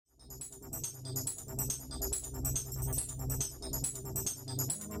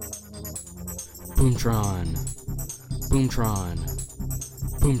Boomtron. Boomtron.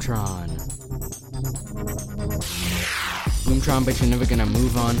 Boomtron. Boomtron, but you're never gonna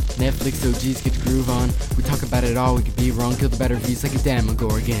move on. Netflix OGs get your groove on. We talk about it all, we could be wrong. Kill the better views like a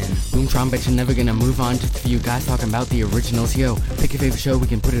Demogorgon. Boomtron, but you're never gonna move on. Just a few guys talking about the originals. Yo, pick your favorite show, we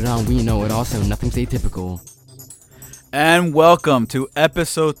can put it on. We know it also, nothing's atypical. And welcome to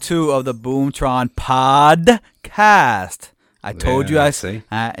episode 2 of the Boomtron podcast. I told you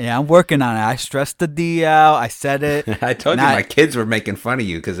I'm working on it. I stressed the D out. I said it. I told you my kids were making fun of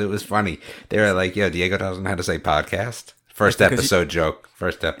you because it was funny. They were like, yo, Diego doesn't know how to say podcast. First episode joke,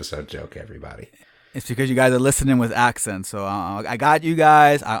 everybody. It's because you guys are listening with accents. So I got you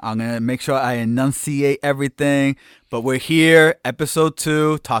guys. I'm going to make sure I enunciate everything. But we're here, episode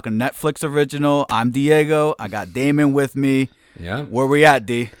 2, talking Netflix original. I'm Diego. I got Damon with me. Yeah. Where we at,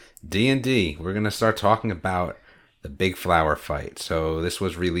 D? D&D. We're going to start talking about the Big Flower Fight. So this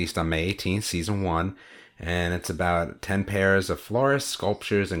was released on May 18th, season 1. And it's about 10 pairs of florists,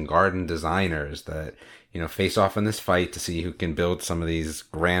 sculptors, and garden designers that, face off in this fight to see who can build some of these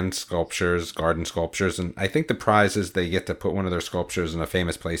grand sculptures, garden sculptures. And I think the prize is they get to put one of their sculptures in a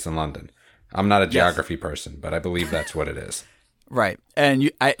famous place in London. I'm not a geography person, but I believe that's what it is. Right. And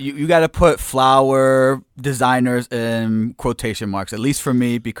you got to put flower designers in quotation marks, at least for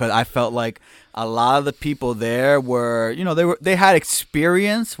me, because I felt like a lot of the people there were, they had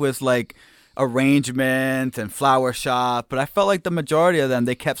experience with like arrangement and flower shop, but I felt like the majority of them,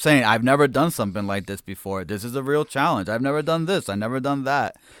 they kept saying, I've never done something like this before. This is a real challenge. I've never done this. I've never done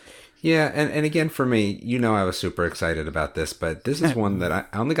that. Yeah, and again, for me, I was super excited about this, but this is one that I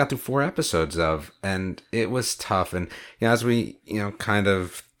only got through 4 episodes of, and it was tough. And as we, kind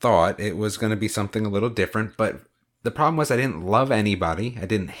of thought, it was going to be something a little different, but the problem was I didn't love anybody. I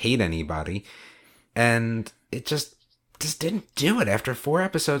didn't hate anybody, and it just didn't do it. After 4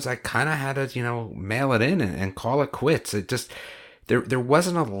 episodes, I kind of had to, mail it in and call it quits. It just, there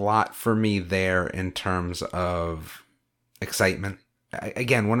wasn't a lot for me there in terms of excitement.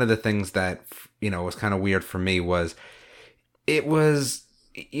 Again, one of the things that, was kind of weird for me was it was,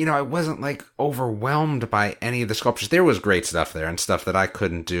 I wasn't like overwhelmed by any of the sculptures. There was great stuff there and stuff that I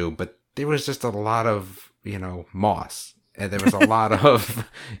couldn't do, but there was just a lot of, moss. And there was a lot of,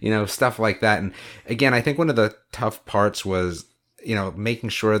 stuff like that. And again, I think one of the tough parts was, making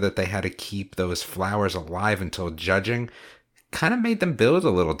sure that they had to keep those flowers alive until judging. Kind of made them build a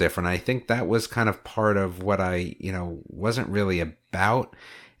little different. I think that was kind of part of what I, wasn't really about.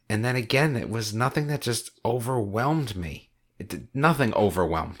 And then again, it was nothing that just overwhelmed me. Nothing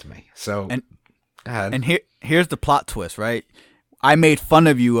overwhelmed me. So, go ahead. And here's the plot twist, right? I made fun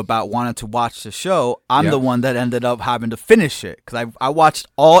of you about wanting to watch the show. I'm the one that ended up having to finish it because I watched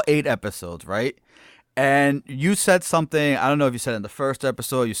all 8 episodes, right? And you said something, I don't know if you said it in the first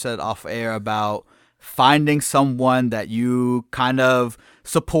episode, you said off air about finding someone that you kind of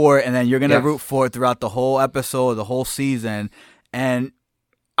support and then you're going to root for throughout the whole episode, the whole season. And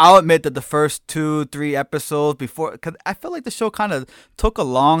I'll admit that the first 2-3 episodes before, because I feel like the show kind of took a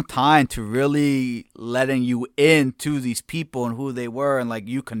long time to really letting you into these people and who they were and like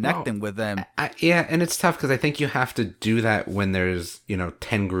you connecting with them. And it's tough because I think you have to do that when there's,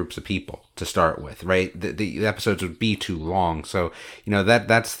 10 groups of people to start with, right? The episodes would be too long. So,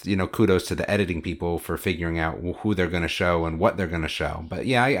 that's, kudos to the editing people for figuring out who they're going to show and what they're going to show. But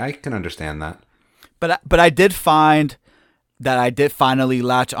yeah, I can understand that. But I did find that I did finally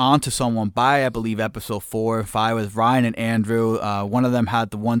latch on to someone by, I believe, episode 4 and 5 with Ryan and Andrew. One of them had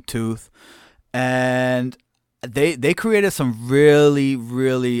the one tooth. And they created some really,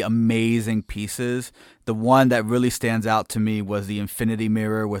 really amazing pieces. The one that really stands out to me was the infinity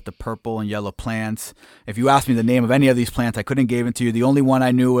mirror with the purple and yellow plants. If you asked me the name of any of these plants, I couldn't give it to you. The only one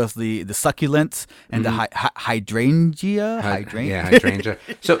I knew was the succulents and the hydrangea. Hydrangea.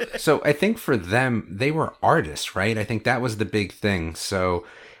 So I think for them, they were artists, right? I think that was the big thing. So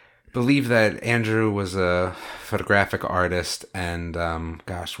I believe that Andrew was a photographic artist, and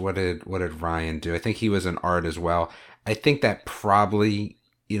what did Ryan do? I think he was an art as well. I think that probably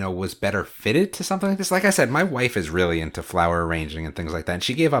was better fitted to something like this. Like I said, my wife is really into flower arranging and things like that. And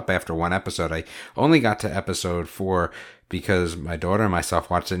she gave up after 1 episode. I only got to episode 4 because my daughter and myself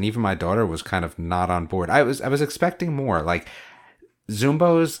watched it. And even my daughter was kind of not on board. I was expecting more. Like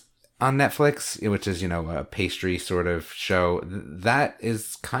Zumbo's on Netflix, which is, a pastry sort of show. That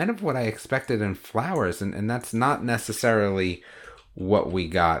is kind of what I expected in flowers. And that's not necessarily what we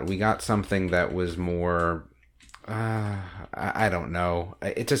got. We got something that was more, I don't know.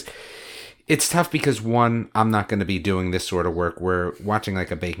 It just, It's tough because, one, I'm not going to be doing this sort of work. We're watching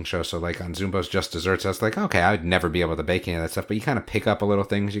like a baking show. So like on Zumbo's Just Desserts, I was like, okay, I'd never be able to bake any of that stuff. But you kind of pick up a little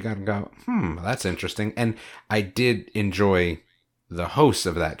things. You got to go, that's interesting. And I did enjoy the host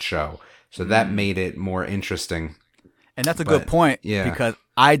of that show. So that made it more interesting. And that's a good point, because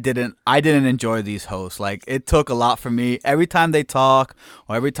I didn't enjoy these hosts. Like, it took a lot for me. Every time they talk,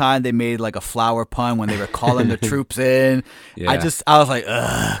 or every time they made like a flower pun when they were calling the troops in, I was like,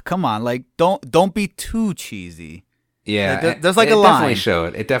 ugh, come on, like don't be too cheesy. Yeah, like, there's like a line.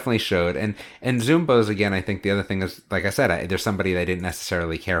 It definitely showed. And Zumbo's, again, I think the other thing is, like I said, there's somebody that I didn't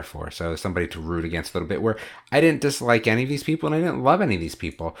necessarily care for, so somebody to root against a little bit. Where I didn't dislike any of these people, and I didn't love any of these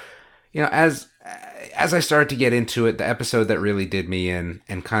people. You know, as I started to get into it, the episode that really did me in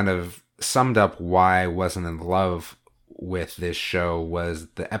and kind of summed up why I wasn't in love with this show was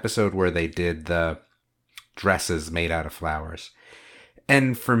the episode where they did the dresses made out of flowers.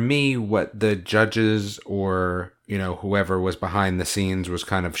 And for me, what the judges or, you know, whoever was behind the scenes was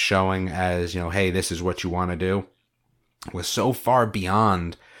kind of showing as, you know, hey, this is what you want to do, was so far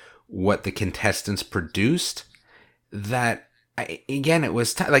beyond what the contestants produced that, again, it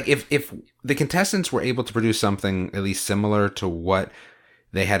was like if the contestants were able to produce something at least similar to what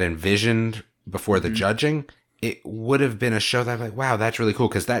they had envisioned before the judging, it would have been a show that I'm like, wow, that's really cool,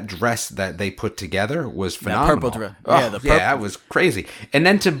 because that dress that they put together was phenomenal. That purple dress. Yeah, that was crazy. And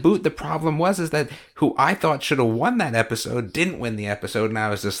then to boot, the problem is that who I thought should have won that episode didn't win the episode, and I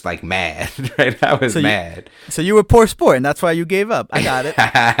was just like mad, right? I was mad. So you were poor sport, and that's why you gave up. I got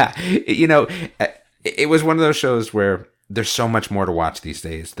it. You know, it was one of those shows where there's so much more to watch these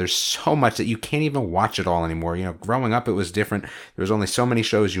days. There's so much that you can't even watch it all anymore. You know, growing up, it was different. There was only so many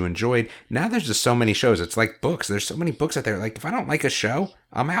shows you enjoyed. Now there's just so many shows. It's like books. There's so many books out there. Like, if I don't like a show,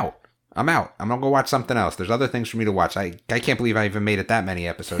 I'm out. I'm going to go watch something else. There's other things for me to watch. I can't believe I even made it that many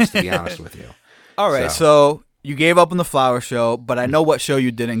episodes, to be honest with you. All right, so you gave up on the flower show, but I know what show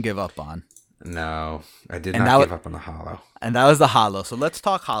you didn't give up on. No, I did not give up on the Hollow. And that was the Hollow. So let's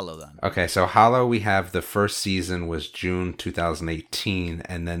talk Hollow then. Okay, so Hollow, we have the first season was June 2018,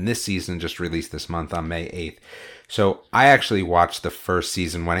 and then this season just released this month on May 8th. So I actually watched the first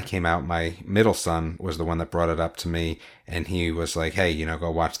season when it came out. My middle son was the one that brought it up to me, and he was like, hey, you know,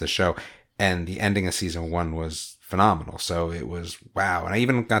 go watch the show. And the ending of season 1 was phenomenal. So it was wow. And I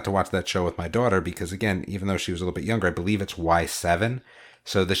even got to watch that show with my daughter because, again, even though she was a little bit younger, I believe it's Y7.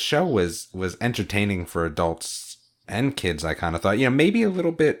 So the show was entertaining for adults and kids, I kind of thought. You know, maybe a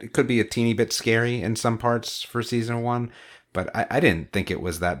little bit, it could be a teeny bit scary in some parts for season 1, but I didn't think it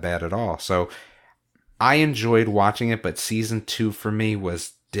was that bad at all. So I enjoyed watching it, but season 2 for me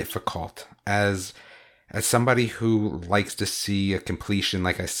was difficult. As somebody who likes to see a completion,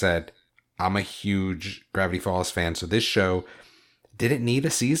 like I said, I'm a huge Gravity Falls fan, so this show, did it need a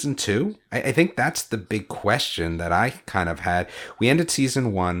season 2? I think that's the big question that I kind of had. We ended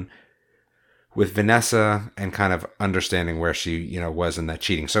season 1 with Vanessa and kind of understanding where she, you know, was in that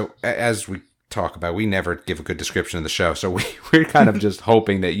cheating. So as we talk about, we never give a good description of the show. So we're kind of just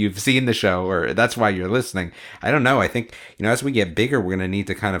hoping that you've seen the show, or that's why you're listening. I don't know. I think, you know, as we get bigger, we're going to need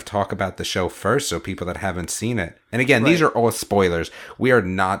to kind of talk about the show first, so people that haven't seen it. And again, These are all spoilers. We are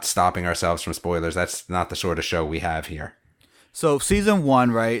not stopping ourselves from spoilers. That's not the sort of show we have here. So season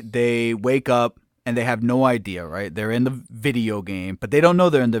 1, right, they wake up and they have no idea, right? They're in the video game, but they don't know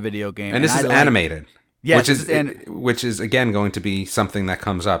they're in the video game. And this is animated. Yes, which is, again, going to be something that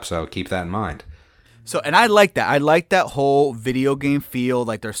comes up, so keep that in mind. So, and I like that. I like that whole video game feel,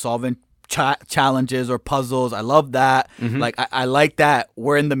 like they're solving challenges or puzzles. I love that. Mm-hmm. Like, I like that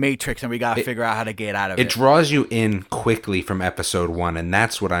we're in the Matrix and we got to figure out how to get out of it. It draws you in quickly from episode 1, and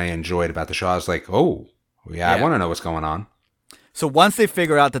that's what I enjoyed about the show. I was like, oh, yeah. I want to know what's going on. So once they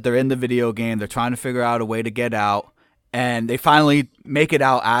figure out that they're in the video game, they're trying to figure out a way to get out, and they finally make it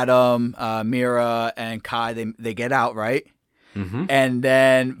out. Adam, Mira, and Kai, they get out, right? Mm-hmm. And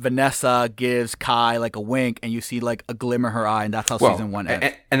then Vanessa gives Kai like a wink, and you see like a glimmer in her eye, and that's how season 1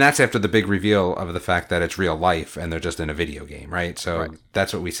 ends. And that's after the big reveal of the fact that it's real life, and they're just in a video game, right? So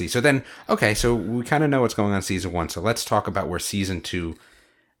That's what we see. So then, okay, so we kind of know what's going on in season 1. So let's talk about where season 2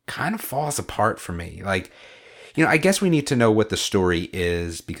 kind of falls apart for me. Like, you know, I guess we need to know what the story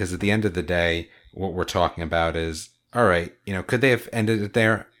is, because at the end of the day, what we're talking about is, all right, you know, could they have ended it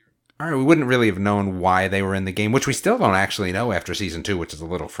there? All right, we wouldn't really have known why they were in the game, which we still don't actually know after season 2, which is a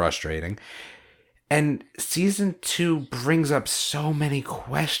little frustrating. And season 2 brings up so many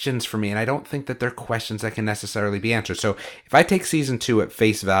questions for me, and I don't think that they're questions that can necessarily be answered. So if I take season 2 at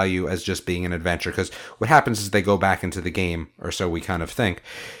face value as just being an adventure, because what happens is they go back into the game, or so we kind of think,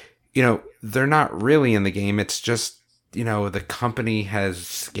 you know, they're not really in the game. It's just the company has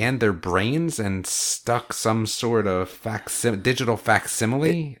scanned their brains and stuck some sort of digital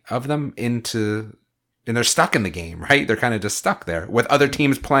facsimile of them and they're stuck in the game, right? They're kind of just stuck there with other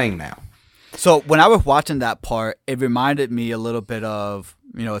teams playing now. So when I was watching that part, it reminded me a little bit of,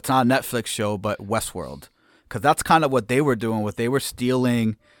 it's not a Netflix show, but Westworld. Because that's kind of what they were doing. They were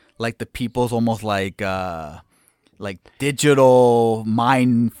stealing, like, the people's almost like digital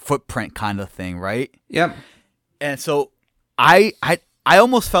mind footprint kind of thing, right? Yep. And so I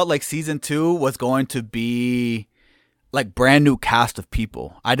almost felt like season 2 was going to be like brand new cast of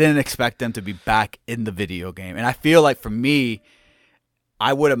people. I didn't expect them to be back in the video game. And I feel like for me,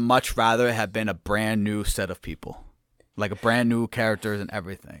 I would have much rather have been a brand new set of people, like a brand new characters and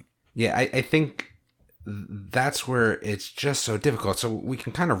everything. Yeah, I think that's where it's just so difficult. So we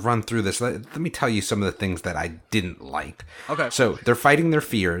can kind of run through this. Let me tell you some of the things that I didn't like. Okay. So they're fighting their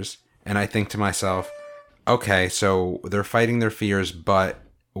fears, and I think to myself, okay, so they're fighting their fears, but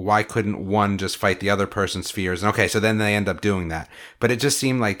why couldn't one just fight the other person's fears? And okay, so then they end up doing that. But it just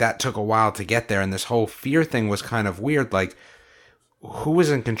seemed like that took a while to get there, and this whole fear thing was kind of weird, like, who is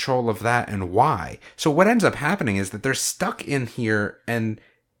in control of that and why? So what ends up happening is that they're stuck in here, and,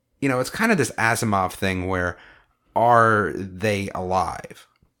 it's kind of this Asimov thing where, are they alive?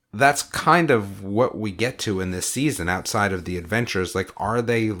 That's kind of what we get to in this season outside of the adventures. Like, are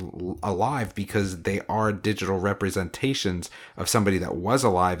they alive because they are digital representations of somebody that was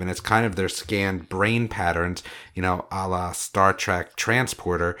alive, and it's kind of their scanned brain patterns, a la Star Trek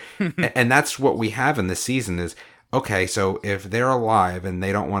Transporter. And that's what we have in this season is, okay, so if they're alive and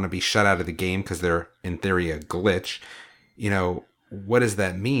they don't want to be shut out of the game because they're, in theory, a glitch, what does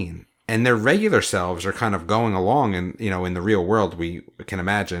that mean? And their regular selves are kind of going along and, in the real world, we can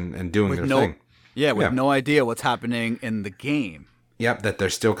imagine, and doing their thing. Yeah, with no idea what's happening in the game. Yep, that they're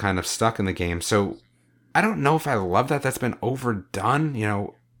still kind of stuck in the game. So I don't know if I love that. That's been overdone.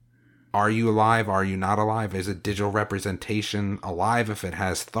 Are you alive? Are you not alive? Is a digital representation alive if it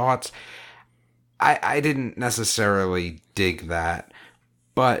has thoughts? I didn't necessarily dig that.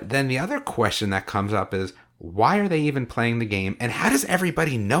 But then the other question that comes up is, why are they even playing the game? And how does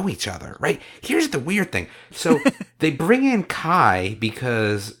everybody know each other, right? Here's the weird thing. So they bring in Kai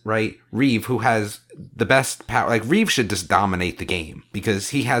because, right, Reeve, who has the best power, like Reeve should just dominate the game because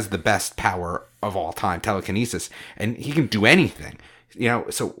he has the best power of all time, telekinesis, and he can do anything.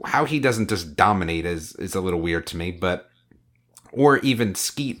 So how he doesn't just dominate is a little weird to me, but... Or even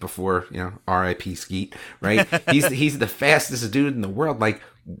Skeet before, R.I.P. Skeet, right? He's the fastest dude in the world. Like,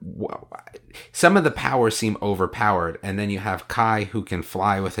 some of the powers seem overpowered, and then you have Kai who can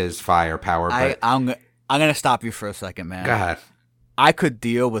fly with his fire power. But I'm gonna stop you for a second, man. Go ahead. I could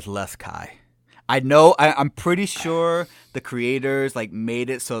deal with less Kai. I know. I'm pretty sure the creators made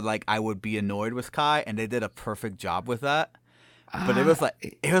it so I would be annoyed with Kai, and they did a perfect job with that. But it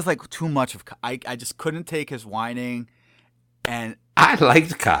was like too much of Kai. I just couldn't take his whining. And I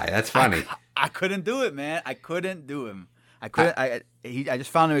liked Kai. That's funny. I couldn't do it, man. I couldn't do him. I couldn't. I just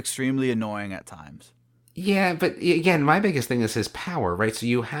found him extremely annoying at times. Yeah, but again, my biggest thing is his power, right? So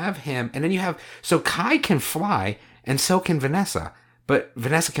you have him, and then so Kai can fly, and so can Vanessa. But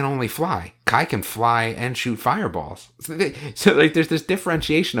Vanessa can only fly. Kai can fly and shoot fireballs. So there's this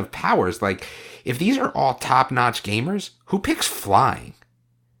differentiation of powers. Like, if these are all top-notch gamers, who picks flying?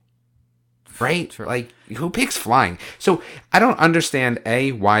 Right? Sure. Like, who picks flying? So I don't understand,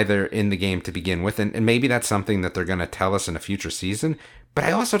 A, why they're in the game to begin with, and maybe that's something that they're going to tell us in a future season, but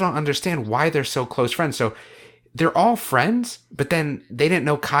I also don't understand why they're so close friends. So they're all friends, but then they didn't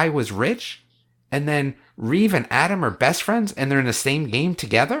know Kai was rich, and then Reeve and Adam are best friends, and they're in the same game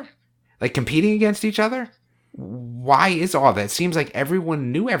together? Like, competing against each other? Why is all that? It seems like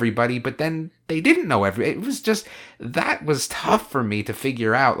everyone knew everybody, but then they didn't know it was just, that was tough for me to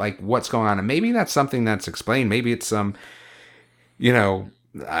figure out, what's going on. And maybe that's something that's explained. Maybe it's some,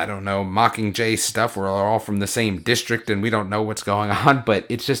 I don't know, Mockingjay stuff where we're all from the same district and we don't know what's going on. But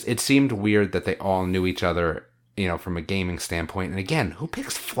it seemed weird that they all knew each other, from a gaming standpoint. And again, who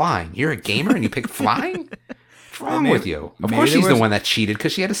picks flying? You're a gamer and you pick flying? What's wrong with you? Of course she's the one that cheated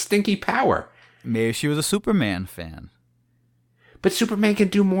because she had a stinky power. Maybe she was a Superman fan. But Superman can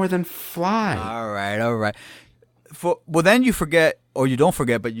do more than fly. All right. Well, then you forget, or you don't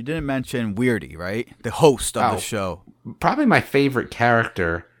forget, but you didn't mention Weirdy, right? The host of the show. Probably my favorite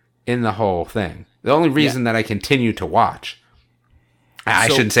character in the whole thing. The only reason that I continue to watch. I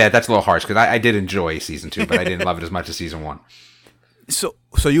shouldn't say that. That's a little harsh, because I did enjoy season 2, but I didn't love it as much as season 1. So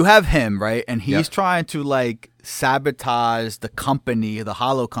you have him, right? And he's trying to sabotage the company, the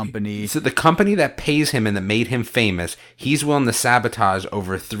Hollow Company. So the company that pays him and that made him famous, he's willing to sabotage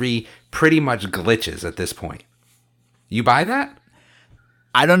over 3 pretty much glitches at this point. You buy that?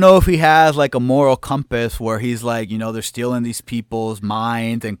 I don't know if he has like a moral compass where he's like, they're stealing these people's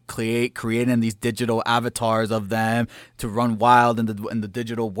minds and creating these digital avatars of them to run wild in the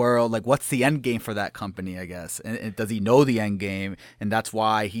digital world. Like, what's the end game for that company, I guess? And does he know the end game? And that's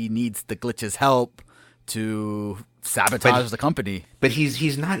why he needs the Glitch's help to sabotage the company. But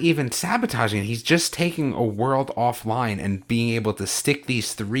he's not even sabotaging it. He's just taking a world offline and being able to stick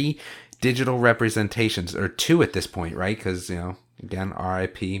these 3 digital representations, or 2 at this point, right? Because, again,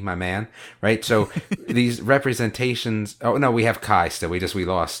 R.I.P. my man, right? So these representations. Oh no, we have Kai still. We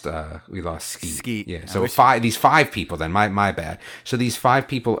lost Skeet. Yeah. So these 5 people. Then my bad. So these 5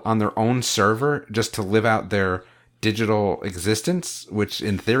 people on their own server just to live out their digital existence, which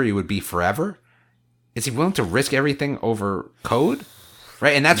in theory would be forever. Is he willing to risk everything over code?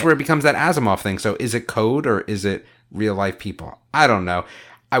 Right, and that's where it becomes that Asimov thing. So is it code or is it real life people? I don't know.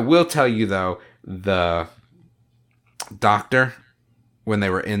 I will tell you though, the doctor, when they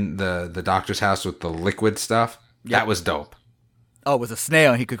were in the doctor's house with the liquid stuff, that was dope. Oh, it was a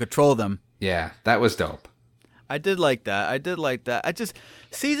snail and he could control them. Yeah, that was dope. I did like that.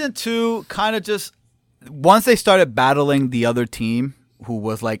 Season 2 kind of just, once they started battling the other team who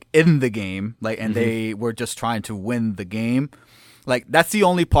was like in the game, like, and they were just trying to win the game. Like, that's the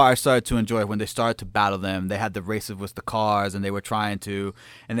only part I started to enjoy, when they started to battle them. They had the races with the cars, and they were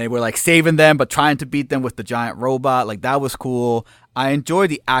like saving them, but trying to beat them with the giant robot. Like, that was cool. I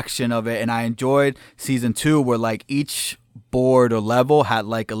enjoyed the action of it, and I enjoyed season 2 where like each board or level had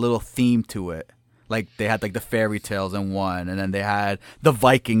like a little theme to it. Like, they had like the fairy tales in one, and then they had the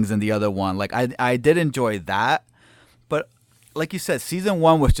Vikings in the other one. Like, I did enjoy that. But like you said, season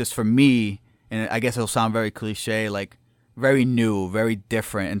 1 was just, for me, and I guess it'll sound very cliche, like, very new, very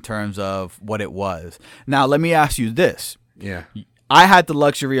different in terms of what it was. Now, let me ask you this. Yeah. I had the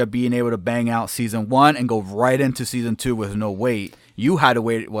luxury of being able to bang out season 1 and go right into season 2 with no wait. You had to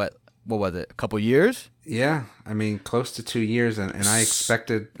wait, what was it, a couple years? Yeah, I mean, close to 2 years, and I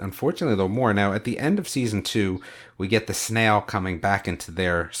expected, unfortunately, a little more. Now, at the end of season 2, we get the snail coming back into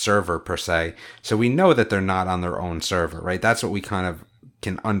their server, per se, so we know that they're not on their own server, right? That's what we kind of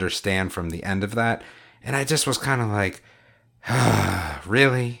can understand from the end of that, and I just was kind of like,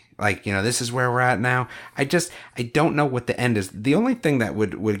 really? Like, this is where we're at now? I don't know what the end is. The only thing that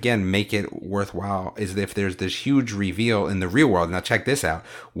would again make it worthwhile is if there's this huge reveal in the real world. Now check this out.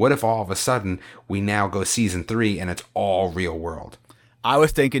 What if all of a sudden we now go season 3 and it's all real world? I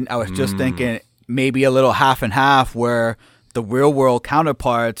was just thinking maybe a little half and half, where the real world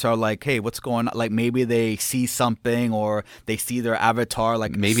counterparts are like, hey, what's going on? Like, maybe they see something, or they see their avatar.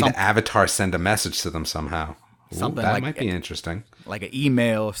 Like, maybe the avatar send a message to them somehow. Something that like, might be interesting, like an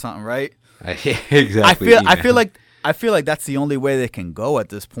email or something, right? Exactly. I feel like that's the only way they can go at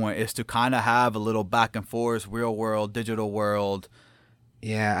this point, is to kind of have a little back and forth, real world, digital world.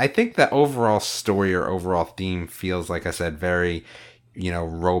 Yeah, I think the overall story or overall theme feels, like I said, very,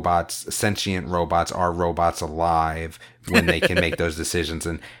 robots, sentient robots. Are robots alive when they can make those decisions?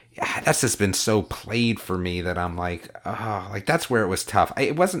 And that's just been so played for me that I'm like, oh, like that's where it was tough.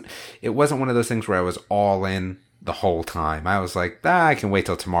 It wasn't one of those things where I was all in the whole time. I was like, I can wait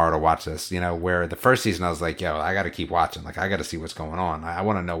till tomorrow to watch this. Where the first season I was like, yo, I got to keep watching. Like, I got to see what's going on. I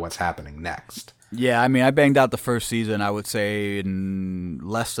want to know what's happening next. Yeah, I mean, I banged out the first season, I would say, in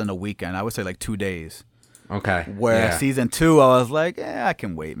less than a weekend. I would say like 2 days. Okay. Where season 2, I was like, I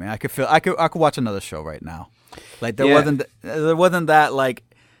can wait, man. I could watch another show right now. Like, there wasn't that like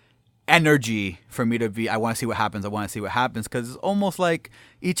energy for me to be, I want to see what happens, because it's almost like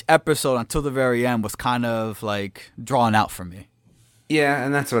each episode until the very end was kind of like drawn out for me. Yeah,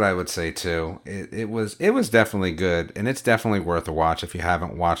 and that's what I would say too. It was definitely good, and it's definitely worth a watch if you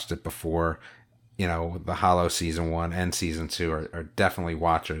haven't watched it before. The Hollow season 1 and season 2 are definitely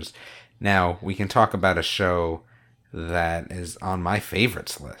watchers. Now, we can talk about a show that is on my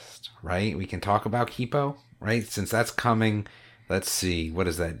favorites list, right? We can talk about Kipo, right? Since that's coming. Let's see, what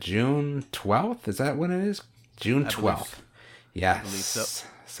is that, June 12th? Is that when it is? June 12th. Yes.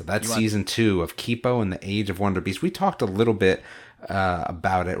 So that's season 2 of Kipo and the Age of Wonderbeasts. We talked a little bit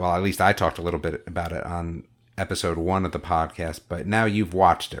about it. Well, at least I talked a little bit about it on episode 1 of the podcast, but now you've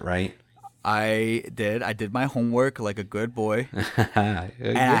watched it, right? I did. I did my homework like a good boy. You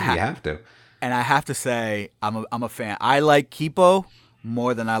have to. And I have to say, I'm a fan. I like Kipo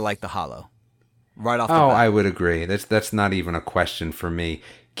more than I like the Hollow. Right off the bat. I would agree. That's not even a question for me.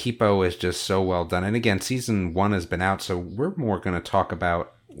 Kipo is just so well done. And again, season 1 has been out, so we're more going to talk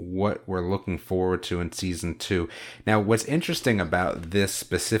about what we're looking forward to in season 2. Now, what's interesting about this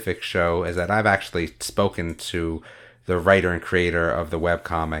specific show is that I've actually spoken to the writer and creator of the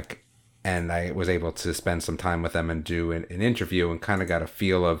webcomic and I was able to spend some time with them and do an interview and kind of got a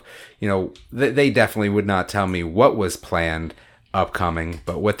feel of, they definitely would not tell me what was planned upcoming,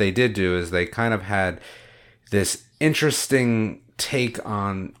 but what they did do is they kind of had this interesting take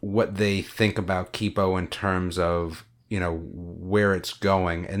on what they think about Kipo in terms of, where it's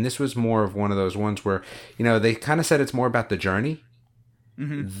going. And this was more of one of those ones where, they kind of said it's more about the journey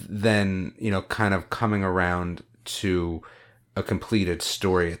than, kind of coming around to a completed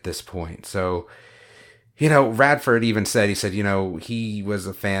story at this point. So, Radford even said, he was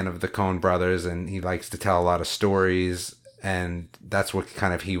a fan of the Coen brothers and he likes to tell a lot of stories. And that's what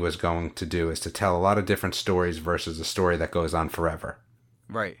kind of he was going to do, is to tell a lot of different stories versus a story that goes on forever.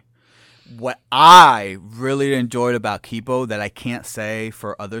 Right. What I really enjoyed about Kipo that I can't say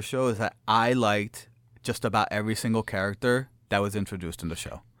for other shows is that I liked just about every single character that was introduced in the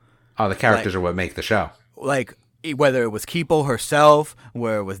show. Oh, the characters are what make the show. Like, whether it was Kipo herself,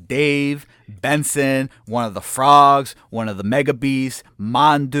 where it was Dave, Benson, one of the frogs, one of the mega beasts,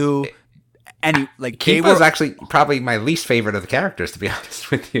 Mandu, and Kipo's actually probably my least favorite of the characters, to be honest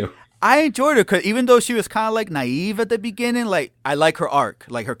with you. I enjoyed her because even though she was kind of like naive at the beginning, like I like her arc,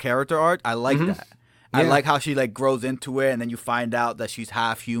 like her character arc. I like that. Yeah. I like how she like grows into it, and then you find out that she's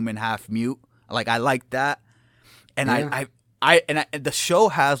half human, half mute. Like I like that, and the show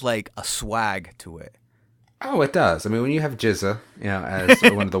has like a swag to it. Oh, it does. I mean, when you have Jizza, as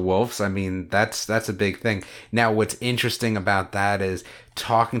one of the wolves, I mean, that's a big thing. Now, what's interesting about that is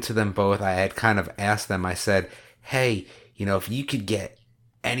talking to them both, I had kind of asked them, I said, hey, if you could get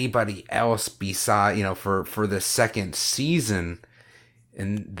anybody else beside, for the second season,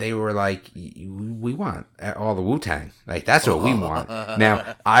 and they were like, we want all the Wu-Tang. Like, that's what we want.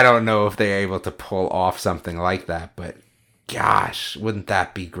 Now, I don't know if they're able to pull off something like that, but gosh, wouldn't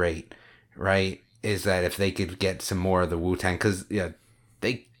that be great, right? Is that if they could get some more of the Wu-Tang, because the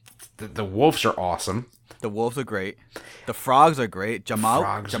wolves are awesome. The wolves are great. The frogs are great.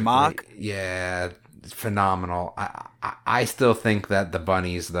 Jamak. Yeah, phenomenal. I still think that the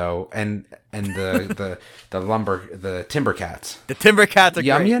bunnies though, and the timber cats. The timber cats are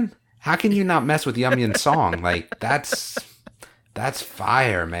Yum great. Yum? How can you not mess with Yum Yum's song? Like that's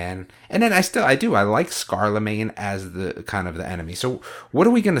fire, man. And then I like Scarlemagne as the kind of the enemy. So what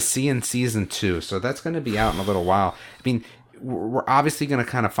are we going to see in season 2? So that's going to be out in a little while. I mean, we're obviously going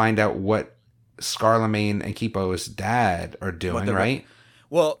to kind of find out what Scarlemagne and Kipo's dad are doing, right?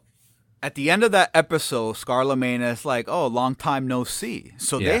 Well, at the end of that episode, Scarlemagne is like, oh, long time no see.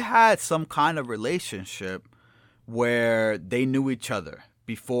 So they had some kind of relationship where they knew each other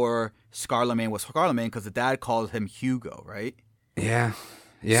before Scarlemagne was Scarlemagne, because the dad calls him Hugo, right? Yeah.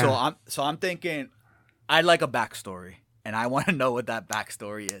 So I'm thinking, I'd like a backstory, and I want to know what that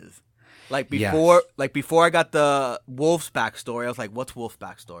backstory is. Like before I got the Wolf's backstory, I was like, what's Wolf's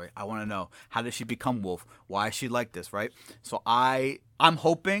backstory? I want to know, how did she become Wolf? Why is she like this, right? So I'm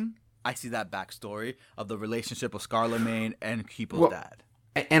hoping I see that backstory of the relationship of Scarlemagne and Kipo's dad.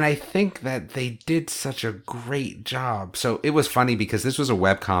 And I think that they did such a great job. So it was funny because this was a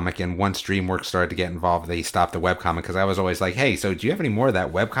webcomic, and once DreamWorks started to get involved, they stopped the webcomic, because I was always like, hey, so do you have any more of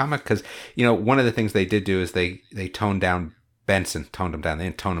that webcomic? Because, one of the things they did do is they toned down Benson. Toned him down. They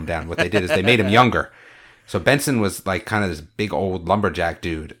didn't tone him down. What they did is they made him younger. So Benson was like kind of this big old lumberjack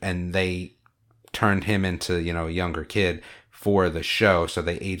dude, and they turned him into, a younger kid for the show. So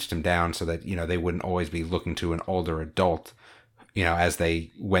they aged him down so that, they wouldn't always be looking to an older adult, as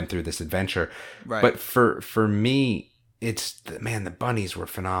they went through this adventure. Right. But for me, the bunnies were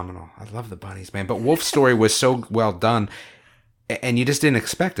phenomenal. I love the bunnies, man. But Wolf's story was so well done, and you just didn't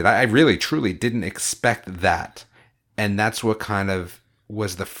expect it. I really, truly didn't expect that. And that's what kind of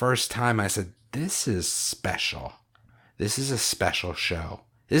was the first time I said, this is special. This is a special show.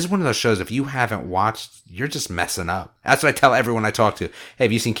 This is one of those shows, if you haven't watched, you're just messing up. That's what I tell everyone I talk to. Hey,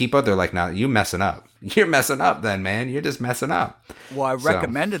 have you seen Kipo? They're like, no, you're messing up. You're messing up then, man. You're just messing up. Well, I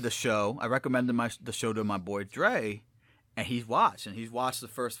recommended the show. I recommended the show to my boy Dre, and he's watched the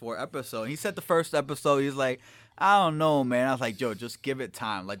first 4 episodes. He said the first episode, he's like, I don't know, man. I was like, Joe, just give it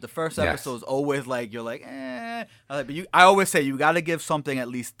time. Like, the first episode is always like, you're like, eh. But I always say you got to give something at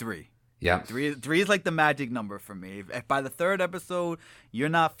least 3. Yeah. 3 is like the magic number for me. If by the 3rd episode you're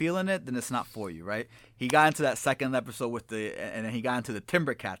not feeling it, then it's not for you, right? He got into that 2nd episode and then he got into the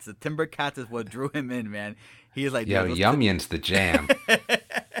Timber Cats. The Timber Cats is what drew him in, man. He's like, yo, Yum Yum's the jam.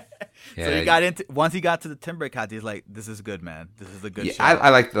 So once he got to the Timber Cats, he's like, this is good, man. This is a good show.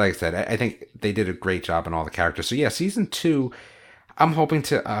 Like I said, I think they did a great job in all the characters. So yeah, season 2, I'm hoping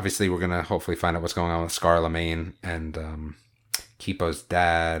to, obviously we're going to hopefully find out what's going on with Scarlemagne and Kipo's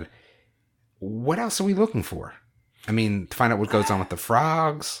dad. What else are we looking for? I mean, to find out what goes on with the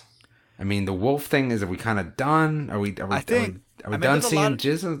frogs. I mean, the wolf thing, are we kind of done? Are we done seeing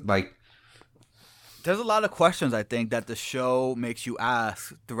jizz? Like, there's a lot of questions, I think, that the show makes you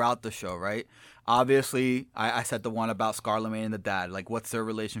ask throughout the show, right? Obviously, I said the one about Scarlett and the dad. Like, what's their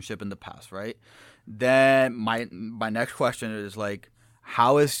relationship in the past, right? Then my next question is, like,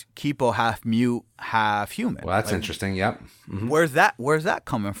 how is Kipo half mute, half human? Well, that's like, interesting. Yep. Mm-hmm. Where's that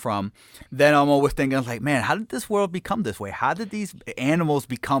coming from? Then I'm always thinking, like, man, how did this world become this way? How did these animals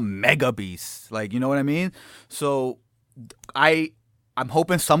become mega beasts? Like, you know what I mean? So I'm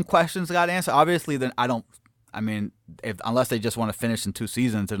hoping some questions got answered. Obviously, then unless they just want to finish in 2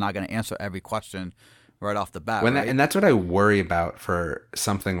 seasons, they're not going to answer every question right off the bat. Right? And that's what I worry about for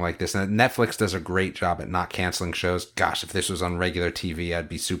something like this. And Netflix does a great job at not canceling shows. Gosh, if this was on regular TV, I'd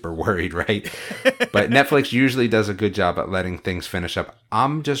be super worried, right? But Netflix usually does a good job at letting things finish up.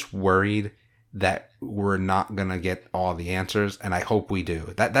 I'm just worried that we're not going to get all the answers, and I hope we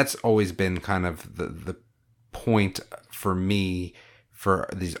do. That's always been kind of the point for me for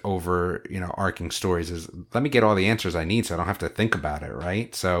these arcing stories is let me get all the answers I need so I don't have to think about it,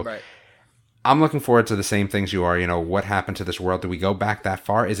 right? So right. I'm looking forward to the same things you are. What happened to this world? Do we go back that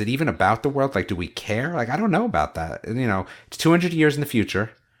far? Is it even about the world? Like, do we care? Like, I don't know about that. It's 200 years in the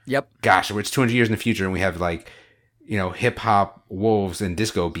future. Yep. Gosh, it's 200 years in the future and we have hip hop wolves and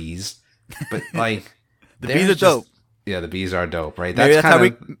disco bees. But like the bees are dope. Yeah, the bees are dope, right? Maybe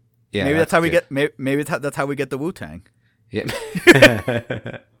that's how we get the Wu-Tang. Yeah,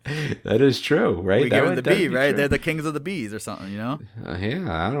 that is true, right? We give them the bee, right? True. They're the kings of the bees or something, Yeah,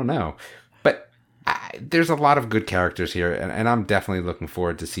 I don't know. But there's a lot of good characters here, and I'm definitely looking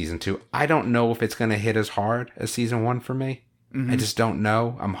forward to season 2. I don't know if it's going to hit as hard as season 1 for me. Mm-hmm. I just don't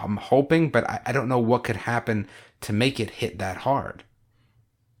know. I'm hoping, but I don't know what could happen to make it hit that hard.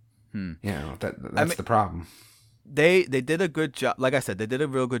 That's the problem. They did a good job. Like I said, they did a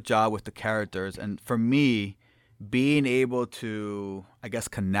real good job with the characters, and for me, being able to, I guess,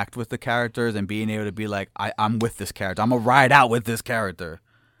 connect with the characters and being able to be like, I'm with this character. I'm going to ride out with this character.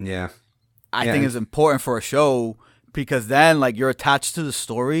 Yeah. I think it's important for a show because then, like, you're attached to the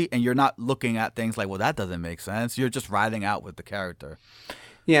story and you're not looking at things like, well, that doesn't make sense. You're just riding out with the character.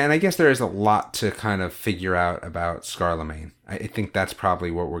 Yeah, and I guess there is a lot to kind of figure out about Scarlett. I think that's probably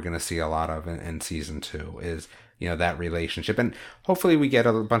what we're going to see a lot of in season 2 is that relationship. And hopefully we get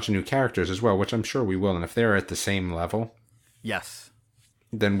a bunch of new characters as well, which I'm sure we will. And if they're at the same level, yes,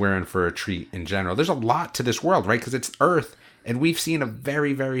 then we're in for a treat in general. There's a lot to this world, right? Because it's Earth, and we've seen a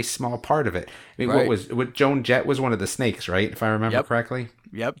very, very small part of it. I mean, right. What Joan Jett was one of the snakes, right? If I remember correctly.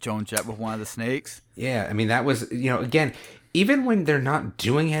 Yep, Joan Jett was one of the snakes. Yeah, I mean, that was, again, even when they're not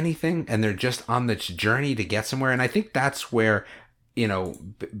doing anything and they're just on this journey to get somewhere. And I think that's where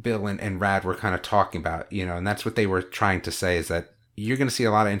Bill and Rad were kind of talking about, and that's what they were trying to say is that you're going to see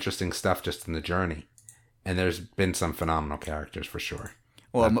a lot of interesting stuff just in the journey. And there's been some phenomenal characters for sure.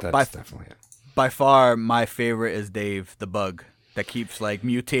 Well, that's definitely it. By far, my favorite is Dave, the bug that keeps like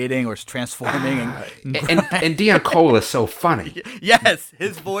mutating or transforming. And Dion Cole is so funny. Yes,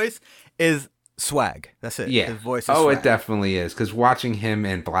 his voice is swag. That's it. Yeah. His voice is swag. It definitely is. Because watching him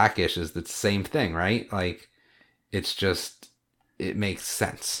in Blackish is the same thing, right? Like, it's just... it makes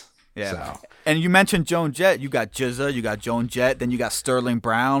sense. Yeah. So. And you mentioned Joan Jett. You got Jizza, you got Joan Jett, then you got Sterling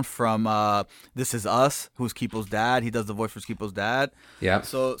Brown from This Is Us, who's Kipo's dad. He does the voice for Kipo's dad. Yeah.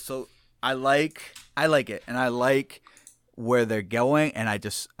 So I like it, and I like where they're going, and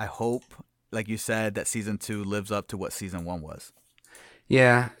I hope, like you said, that season 2 lives up to what season 1 was.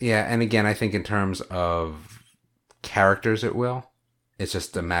 Yeah. And again, I think in terms of characters, it will. It's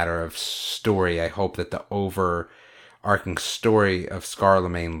just a matter of story. I hope that the overarching story of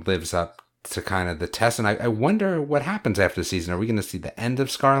Scarlett lives up to kind of the test. And I wonder what happens after the season. Are we going to see the end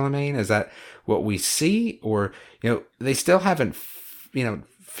of Scarlett? Is that what we see? Or, they still haven't,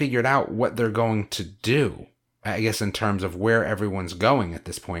 figured out what they're going to do, I guess, in terms of where everyone's going at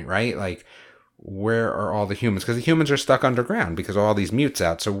this point, right? Like, where are all the humans? Because the humans are stuck underground because of all these mutes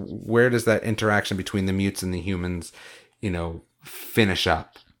out. So where does that interaction between the mutes and the humans, finish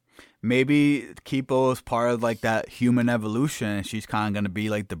up? Maybe Kipo is part of like that human evolution, and she's kind of going to be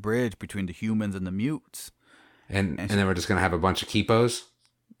like the bridge between the humans and the mutes. And then we're just going to have a bunch of Kipos?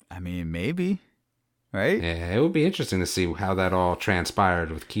 I mean, maybe. Right? Yeah, it would be interesting to see how that all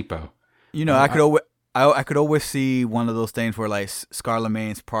transpired with Kipo. I could always see one of those things where like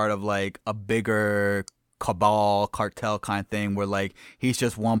Scarlett's part of like a bigger cabal cartel kind of thing where like he's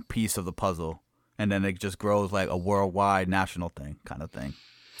just one piece of the puzzle, and then it just grows like a worldwide national thing kind of thing.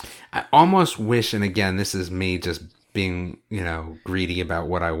 I almost wish, and again, this is me just being, greedy about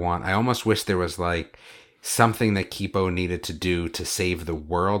what I want. I almost wish there was like, something that Kipo needed to do to save the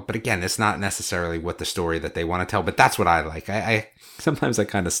world. But again, it's not necessarily what the story that they want to tell, but that's what I like. I sometimes I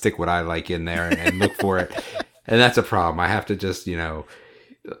kind of stick what I like in there and look for it. And that's a problem. I have to just,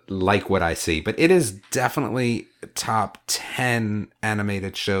 like what I see. But it is definitely top 10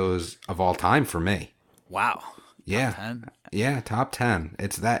 animated shows of all time for me. Wow. Yeah. Top 10? Yeah, top 10.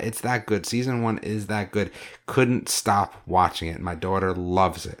 It's that good. Season 1 is that good. Couldn't stop watching it. My daughter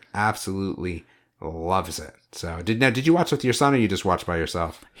loves it. Absolutely loves it. So did you watch with your son, or you just watch by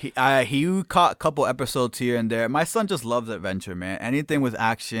yourself? He caught a couple episodes here and there. My son just loves adventure, man. Anything with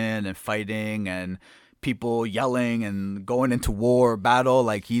action and fighting and people yelling and going into war, battle,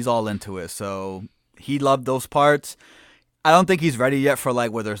 like he's all into it. So he loved those parts. I don't think he's ready yet for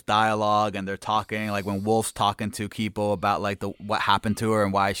like where there's dialogue and they're talking, like when Wolf's talking to Kipo about like what happened to her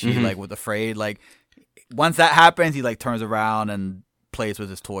and why she like was afraid. Like once that happens, he like turns around and plays with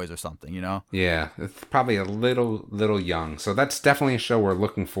his toys or something, Yeah, it's probably a little young. So that's definitely a show we're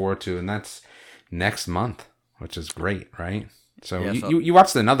looking forward to, and that's next month, which is great, right? So, yeah, you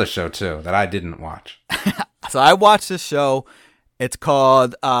watched another show too that I didn't watch. So I watched this show. It's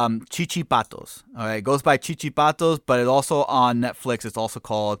called Chichipatos. All right, it goes by Chichipatos, but it's also on Netflix. It's also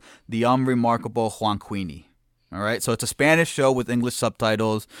called The Unremarkable Juanquini. All right, so it's a Spanish show with English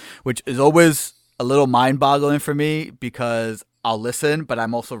subtitles, which is always a little mind-boggling for me because I'll listen, but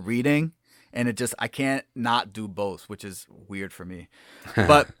I'm also reading, and I can't not do both, which is weird for me.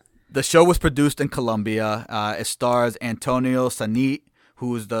 But the show was produced in Colombia. It stars Antonio Sanit,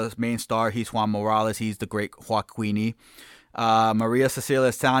 who's the main star. He's Juan Morales. He's the great Juanquini. Maria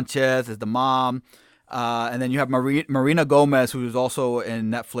Cecilia Sanchez is the mom. And then you have Marina Gomez, who's also in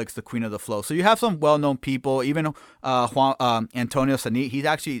Netflix, The Queen of the Flow. So you have some well-known people. Even Antonio Sanit, he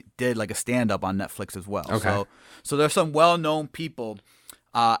actually did like a stand-up on Netflix as well. Okay. So there's some well-known people.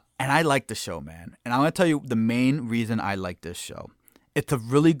 And I like the show, man. And I'm going to tell you the main reason I like this show. It's a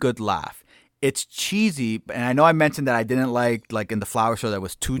really good laugh. It's cheesy, and I know I mentioned that I didn't like in the Flower Show that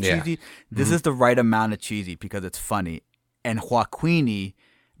was too cheesy. This is the right amount of cheesy because it's funny. And Juanquini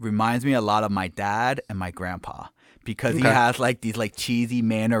reminds me a lot of my dad and my grandpa because he has like these like cheesy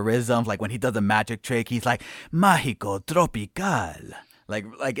mannerisms. Like when he does a magic trick, he's like Mágico Tropical.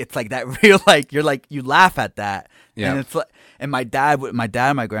 Like it's like that real like you laugh at that. Yeah. And it's like, and my dad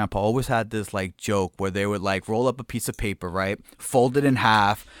and my grandpa always had this like joke where they would like roll up a piece of paper, right? Fold it in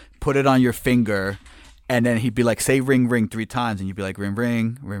half, put it on your finger, and then he'd be like, say ring, ring 3 times. And you'd be like, ring,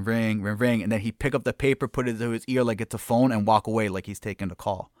 ring, ring, ring, ring, ring. And then he'd pick up the paper, put it to his ear like it's a phone, and walk away like he's taking a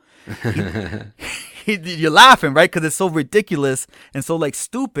call. You're laughing, right? Because it's so ridiculous and so like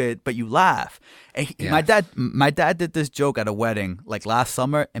stupid, but you laugh. And my dad did this joke at a wedding like last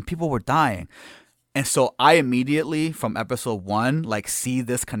summer, and people were dying. And so I immediately, from episode 1, like see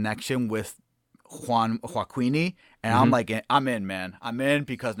this connection with Juanquini, and I'm like, I'm in, man. I'm in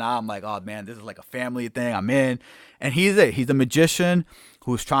because now I'm like, oh man, this is like a family thing. I'm in. And he's a magician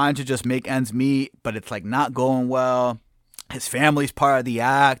who's trying to just make ends meet, but it's like not going well. His family's part of the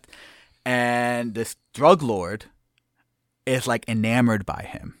act, and this drug lord is like enamored by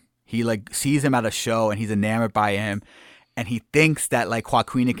him. He like sees him at a show and he's enamored by him, and he thinks that like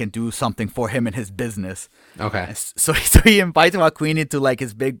Juanquini can do something for him in his business. Okay. And so he invites Juanquini to like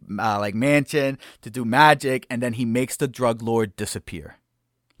his big like mansion to do magic, and then he makes the drug lord disappear,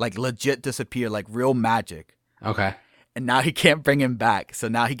 like legit disappear, like real magic. Okay. And now he can't bring him back. So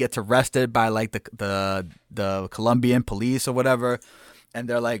now he gets arrested by like the Colombian police or whatever. And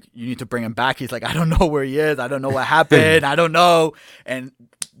they're like, you need to bring him back. He's like, I don't know where he is. I don't know what happened. I don't know. And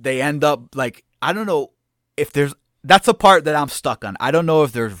they end up like, I don't know if that's the part that I'm stuck on. I don't know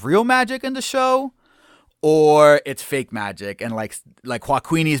if there's real magic in the show or it's fake magic. And like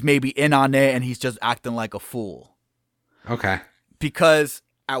Juanquini's maybe in on it and he's just acting like a fool. Okay. Because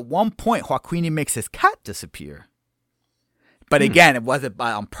at one point, Juanquini makes his cat disappear. But again, it wasn't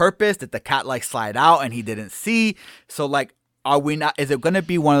on purpose. Did the cat like slide out and he didn't see? So like, is it going to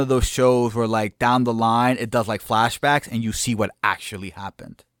be one of those shows where like down the line, it does like flashbacks and you see what actually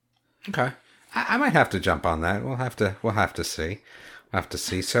happened? Okay. I might have to jump on that. We'll have to see. We'll have to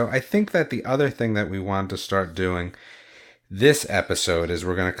see. So I think that the other thing that we wanted to start doing this episode is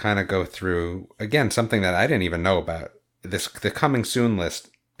we're going to kind of go through, again, something that I didn't even know about, the coming soon list.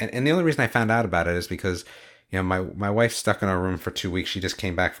 And the only reason I found out about it is because, you know, my wife's stuck in her room for 2 weeks. She just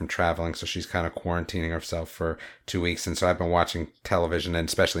came back from traveling, so she's kind of quarantining herself for 2 weeks. And so I've been watching television and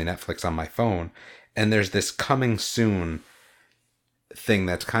especially Netflix on my phone. And there's this coming soon thing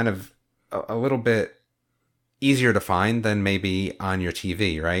that's kind of a little bit easier to find than maybe on your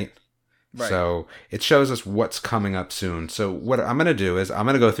TV, right? Right. So it shows us what's coming up soon. So what I'm going to do is I'm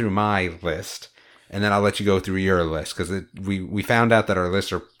going to go through my list and then I'll let you go through your list, because we found out that our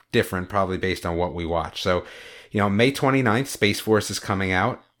lists are different, probably based on what we watch. So, May 29th, Space Force is coming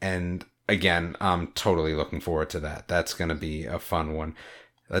out, and again, I'm totally looking forward to that. That's going to be a fun one.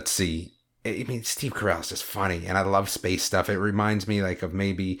 Let's see. I mean, Steve Carell is just funny, and I love space stuff. It reminds me like of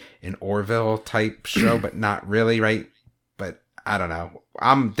maybe an Orville type show, but not really, right? But I don't know.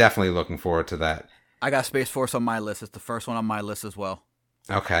 I'm definitely looking forward to that. I got Space Force on my list. It's the first one on my list as well.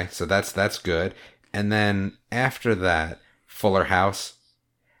 Okay, so that's good. And then after that, Fuller House.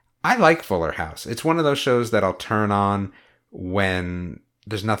 I like Fuller House. It's one of those shows that I'll turn on when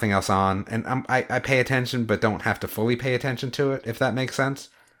there's nothing else on, and I pay attention, but don't have to fully pay attention to it, if that makes sense.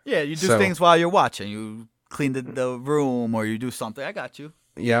 Yeah, you do things while you're watching. You clean the room, or you do something. I got you.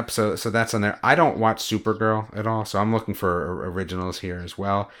 Yep, so that's on there. I don't watch Supergirl at all, so I'm looking for originals here as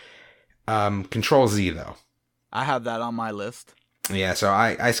well. Control Z, though. I have that on my list. Yeah, so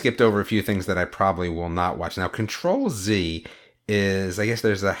I skipped over a few things that I probably will not watch. Now, Control Z is, I guess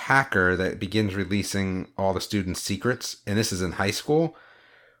there's a hacker that begins releasing all the students' secrets, and this is in high school.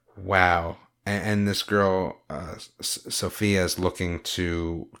 Wow. And this girl, Sophia, is looking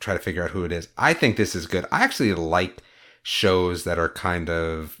to try to figure out who it is. I think this is good. I actually like shows that are kind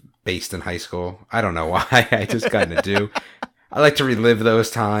of based in high school. I don't know why. I just kind of do. I like to relive those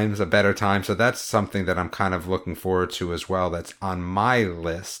times, a better time. So that's something that I'm kind of looking forward to as well. That's on my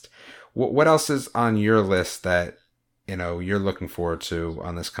list. What else is on your list that you're looking forward to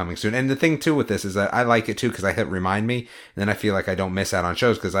on this coming soon? And the thing too with this is that I like it too, because I hit remind me, and then I feel like I don't miss out on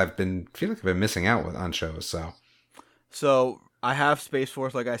shows, because I've been missing out on shows. So I have Space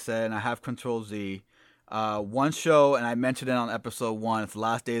Force, like I said, and I have Control Z. One show, and I mentioned it on episode 1. It's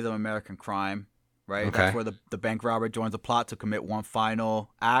Last Days of American Crime. Right, okay. That's where the bank robber joins the plot to commit one final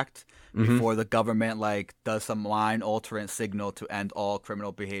act before the government does some line-altering signal to end all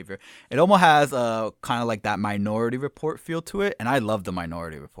criminal behavior. It almost has kind of like that Minority Report feel to it, and I love the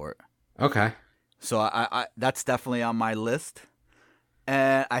Minority Report. Okay. So I that's definitely on my list.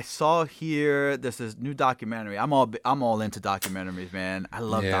 And I saw here this is new documentary. I'm all into documentaries, man. I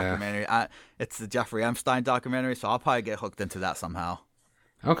love documentary. It's the Jeffrey Epstein documentary, so I'll probably get hooked into that somehow.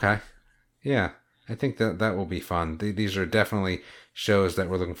 Okay. Yeah. I think that will be fun. These are definitely shows that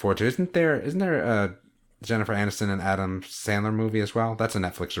we're looking forward to. Isn't there a Jennifer Aniston and Adam Sandler movie as well? That's a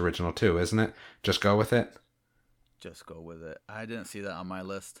Netflix original too, isn't it? Just Go With It? Just Go With It. I didn't see that on my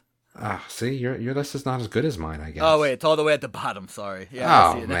list. See, your list is not as good as mine, I guess. Oh, wait, it's all the way at the bottom. Sorry.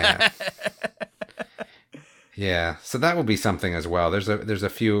 Yeah, oh, man. Yeah, so that will be something as well. There's a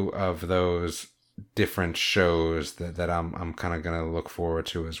few of those different shows that I'm kind of going to look forward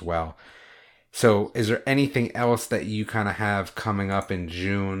to as well. So is there anything else that you kind of have coming up in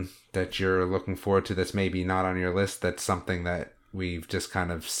June that you're looking forward to that's maybe not on your list, that's something that we've just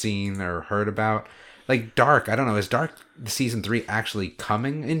kind of seen or heard about? Like Dark, I don't know, is Dark season 3 actually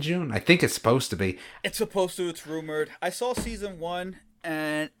coming in June? I think it's supposed to be. It's supposed to, it's rumored. I saw season 1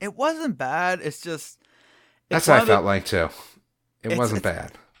 and it wasn't bad. It's just... That's what I felt like too. It wasn't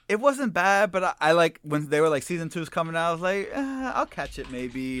bad. It wasn't bad, but I like when they were like season 2's coming out. I was like, I'll catch it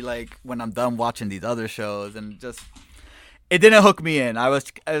maybe like when I'm done watching these other shows, and just it didn't hook me in.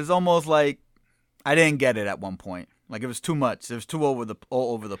 It was almost like I didn't get it at one point. Like it was too much. It was too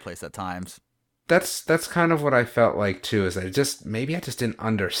all over the place at times. That's kind of what I felt like too. Is that maybe I just didn't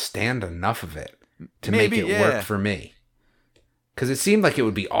understand enough of it to make it work for me. Because it seemed like it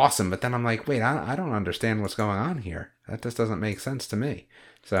would be awesome, but then I'm like, wait, I don't understand what's going on here. That just doesn't make sense to me.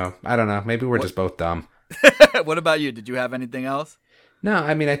 So, I don't know. Maybe we're just both dumb. What about you? Did you have anything else? No,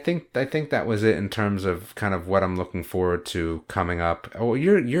 I mean, I think that was it in terms of kind of what I'm looking forward to coming up. Oh, are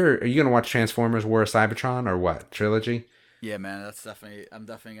you going to watch Transformers War of Cybertron or what? Trilogy? Yeah, man, I'm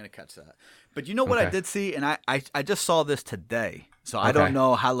definitely going to catch that. But you know what I did see? And I just saw this today. So I don't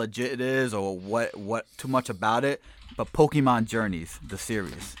know how legit it is or what too much about it. But Pokemon Journeys, the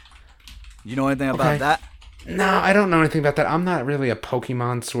series. You know anything about that? No, I don't know anything about that. I'm not really a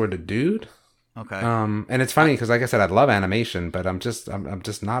Pokemon sort of dude. Okay. And it's funny because, like I said, I love animation, but I'm just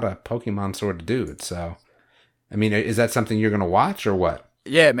not a Pokemon sort of dude. So, I mean, is that something you're gonna watch or what?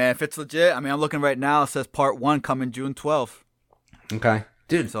 Yeah, man. If it's legit, I mean, I'm looking right now. It says Part 1 coming June 12th. Okay,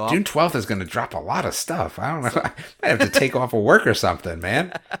 dude. So June 12th is gonna drop a lot of stuff. I don't know. I might have to take off of work or something,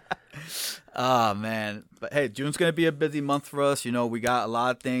 man. Oh, man. But hey, June's going to be a busy month for us. You know, we got a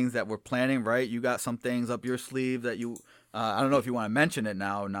lot of things that we're planning, right? You got some things up your sleeve that you, I don't know if you want to mention it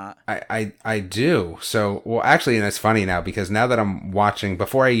now or not. I do. So, well, actually, and it's funny now because now that I'm watching,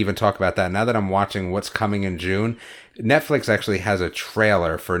 before I even talk about that, now that I'm watching what's coming in June, Netflix actually has a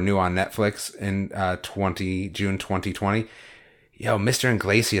trailer for new on Netflix in June 2020. Yo, Mr.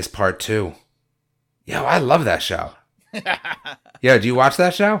 Iglesias Part 2. Yo, I love that show. Yo, do you watch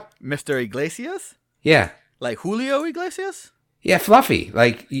that show? Mr. Iglesias? Yeah. Like Julio Iglesias? Yeah, Fluffy.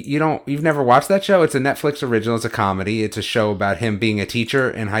 Like you've never watched that show? It's a Netflix original. It's a comedy. It's a show about him being a teacher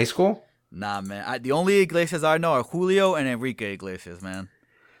in high school. Nah, man. The only Iglesias I know are Julio and Enrique Iglesias, man.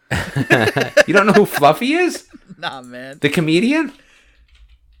 You don't know who Fluffy is? Nah, man. The comedian?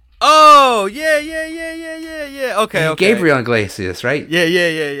 Oh, yeah. Okay. Gabriel Iglesias, right?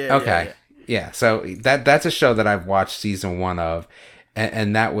 Yeah. Okay. Yeah. So that's a show that I've watched season 1 of,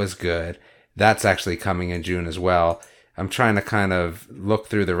 and that was good. That's actually coming in June as well. I'm trying to kind of look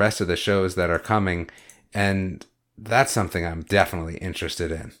through the rest of the shows that are coming, and that's something I'm definitely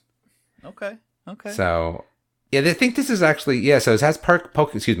interested in. Okay. So, yeah, I think this is actually, so it has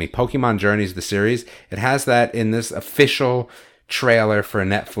Pokemon Journeys, the series. It has that in this official trailer for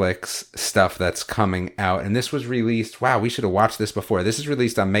Netflix stuff that's coming out. And this was released, wow, we should have watched this before. This is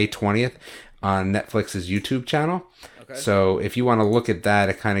released on May 20th on Netflix's YouTube channel. Okay. So if you want to look at that,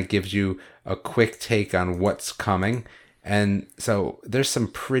 it kind of gives you a quick take on what's coming. And so there's some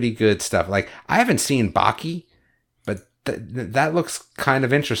pretty good stuff. Like, I haven't seen Baki, but that looks kind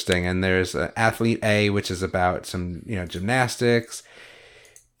of interesting. And there's Athlete A, which is about some, gymnastics.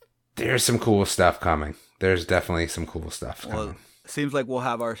 There's some cool stuff coming. There's definitely some cool stuff coming. Well, seems like we'll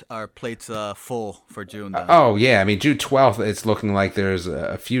have our plates full for June. Then. Oh, yeah. I mean, June 12th, it's looking like there's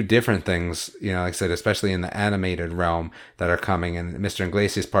a few different things, like I said, especially in the animated realm that are coming. And Mr.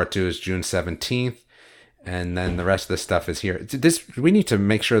 Iglesias Part 2 is June 17th. And then the rest of the stuff is here. We need to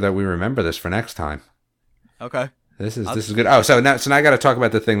make sure that we remember this for next time. Okay. This is good. Oh, so now I got to talk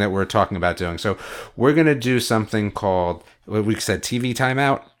about the thing that we're talking about doing. So we're going to do something called, what we said, TV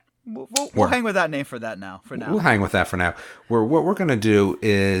Timeout. We'll hang with that name for now. We'll hang with that for now. What we're going to do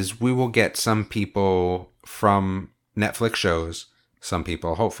is we will get some people from Netflix shows,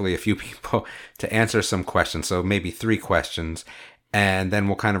 hopefully a few people, to answer some questions. So maybe 3 questions. And then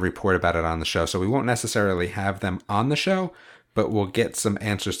we'll kind of report about it on the show. So we won't necessarily have them on the show, but we'll get some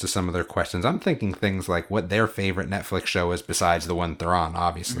answers to some of their questions. I'm thinking things like what their favorite Netflix show is besides the one they're on,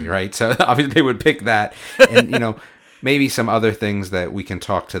 obviously, right? So obviously they would pick that. And, maybe some other things that we can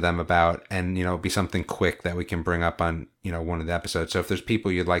talk to them about and, be something quick that we can bring up on, one of the episodes. So if there's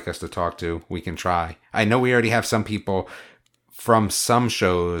people you'd like us to talk to, we can try. I know we already have some people from some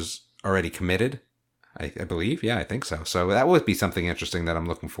shows already committed. I believe. Yeah, I think so. So that would be something interesting that I'm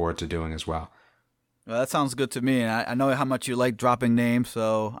looking forward to doing as well. Well, that sounds good to me. And I know how much you like dropping names,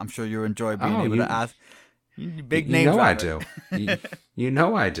 so I'm sure you'll enjoy being able to ask big names. I do. You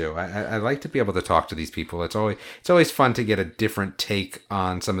know I do. I like to be able to talk to these people. It's always fun to get a different take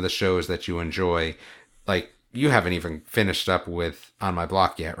on some of the shows that you enjoy. Like, you haven't even finished up with On My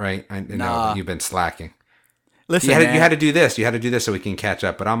Block yet, right? I know that you've been slacking. Listen, you had to do this. You had to do this so we can catch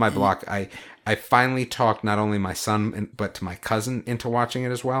up. But On My Block, I finally talked not only my son but to my cousin into watching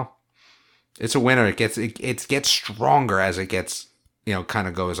it as well. It's a winner. It gets stronger as it gets, kind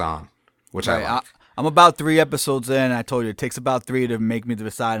of goes on, which I like. I'm about 3 episodes in. I told you it takes about 3 to make me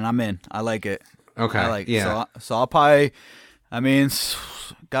decide, and I'm in. I like it. Okay. I like it. Yeah. So I'll probably,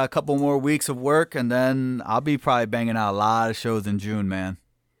 got a couple more weeks of work, and then I'll be probably banging out a lot of shows in June, man.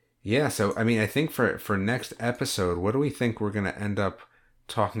 Yeah. So I think for next episode, what do we think we're gonna end up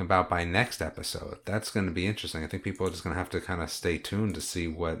talking about by next episode? That's going to be interesting. I think people are just going to have to kind of stay tuned to see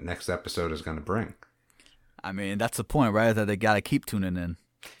what next episode is going to bring. That's the point, right? That they got to keep tuning in.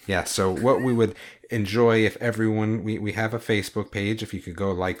 Yeah, so what we would enjoy if everyone, we have a Facebook page, if you could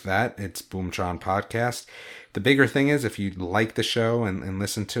go like that, it's Boomtron Podcast. The bigger thing is, if you like the show and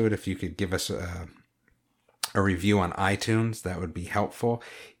listen to it, if you could give us a review on iTunes, that would be helpful.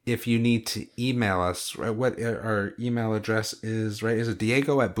 If you need to email us, what our email address is, right? Is it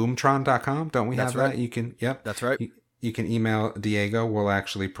Diego@boomtron.com? Don't we have that? You can, yep. That's right. You can email Diego. We'll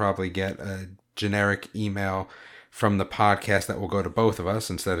actually probably get a generic email from the podcast that will go to both of us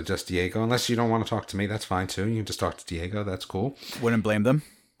instead of just Diego. Unless you don't want to talk to me, that's fine too. You can just talk to Diego. That's cool. Wouldn't blame them.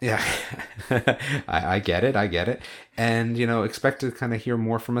 Yeah, I get it. And, expect to kind of hear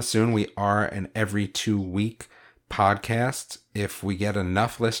more from us soon. We are an every 2-week podcast. If we get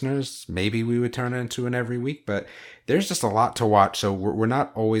enough listeners, maybe we would turn it into an every week, but there's just a lot to watch. So we're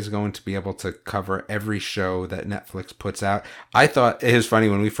not always going to be able to cover every show that Netflix puts out. I thought it was funny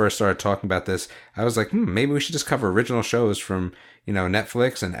when we first started talking about this. I was like, maybe we should just cover original shows from,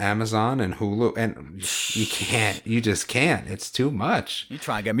 Netflix and Amazon and Hulu. And you just can't. It's too much. You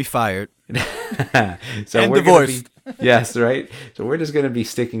try and get me fired. So and divorced. Yes, right. So we're just going to be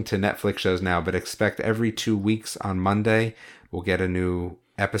sticking to Netflix shows now, but expect every 2 weeks on Monday, we'll get a new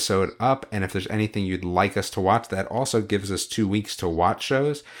episode up, and if there's anything you'd like us to watch, that also gives us 2 weeks to watch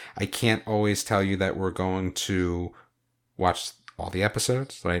shows. I can't always tell you that we're going to watch all the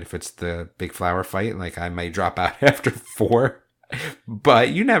episodes, right? If it's the big flower fight, like I may drop out after 4, but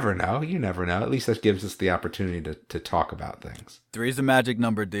you never know. At least that gives us the opportunity to talk about things. 3 is the magic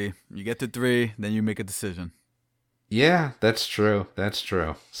number, D. You get to 3, then you make a decision. Yeah, that's true.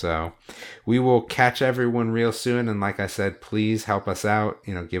 So we will catch everyone real soon. And like I said, please help us out.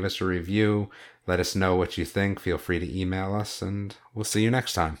 Give us a review. Let us know what you think. Feel free to email us, and we'll see you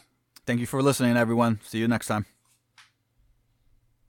next time. Thank you for listening, everyone. See you next time.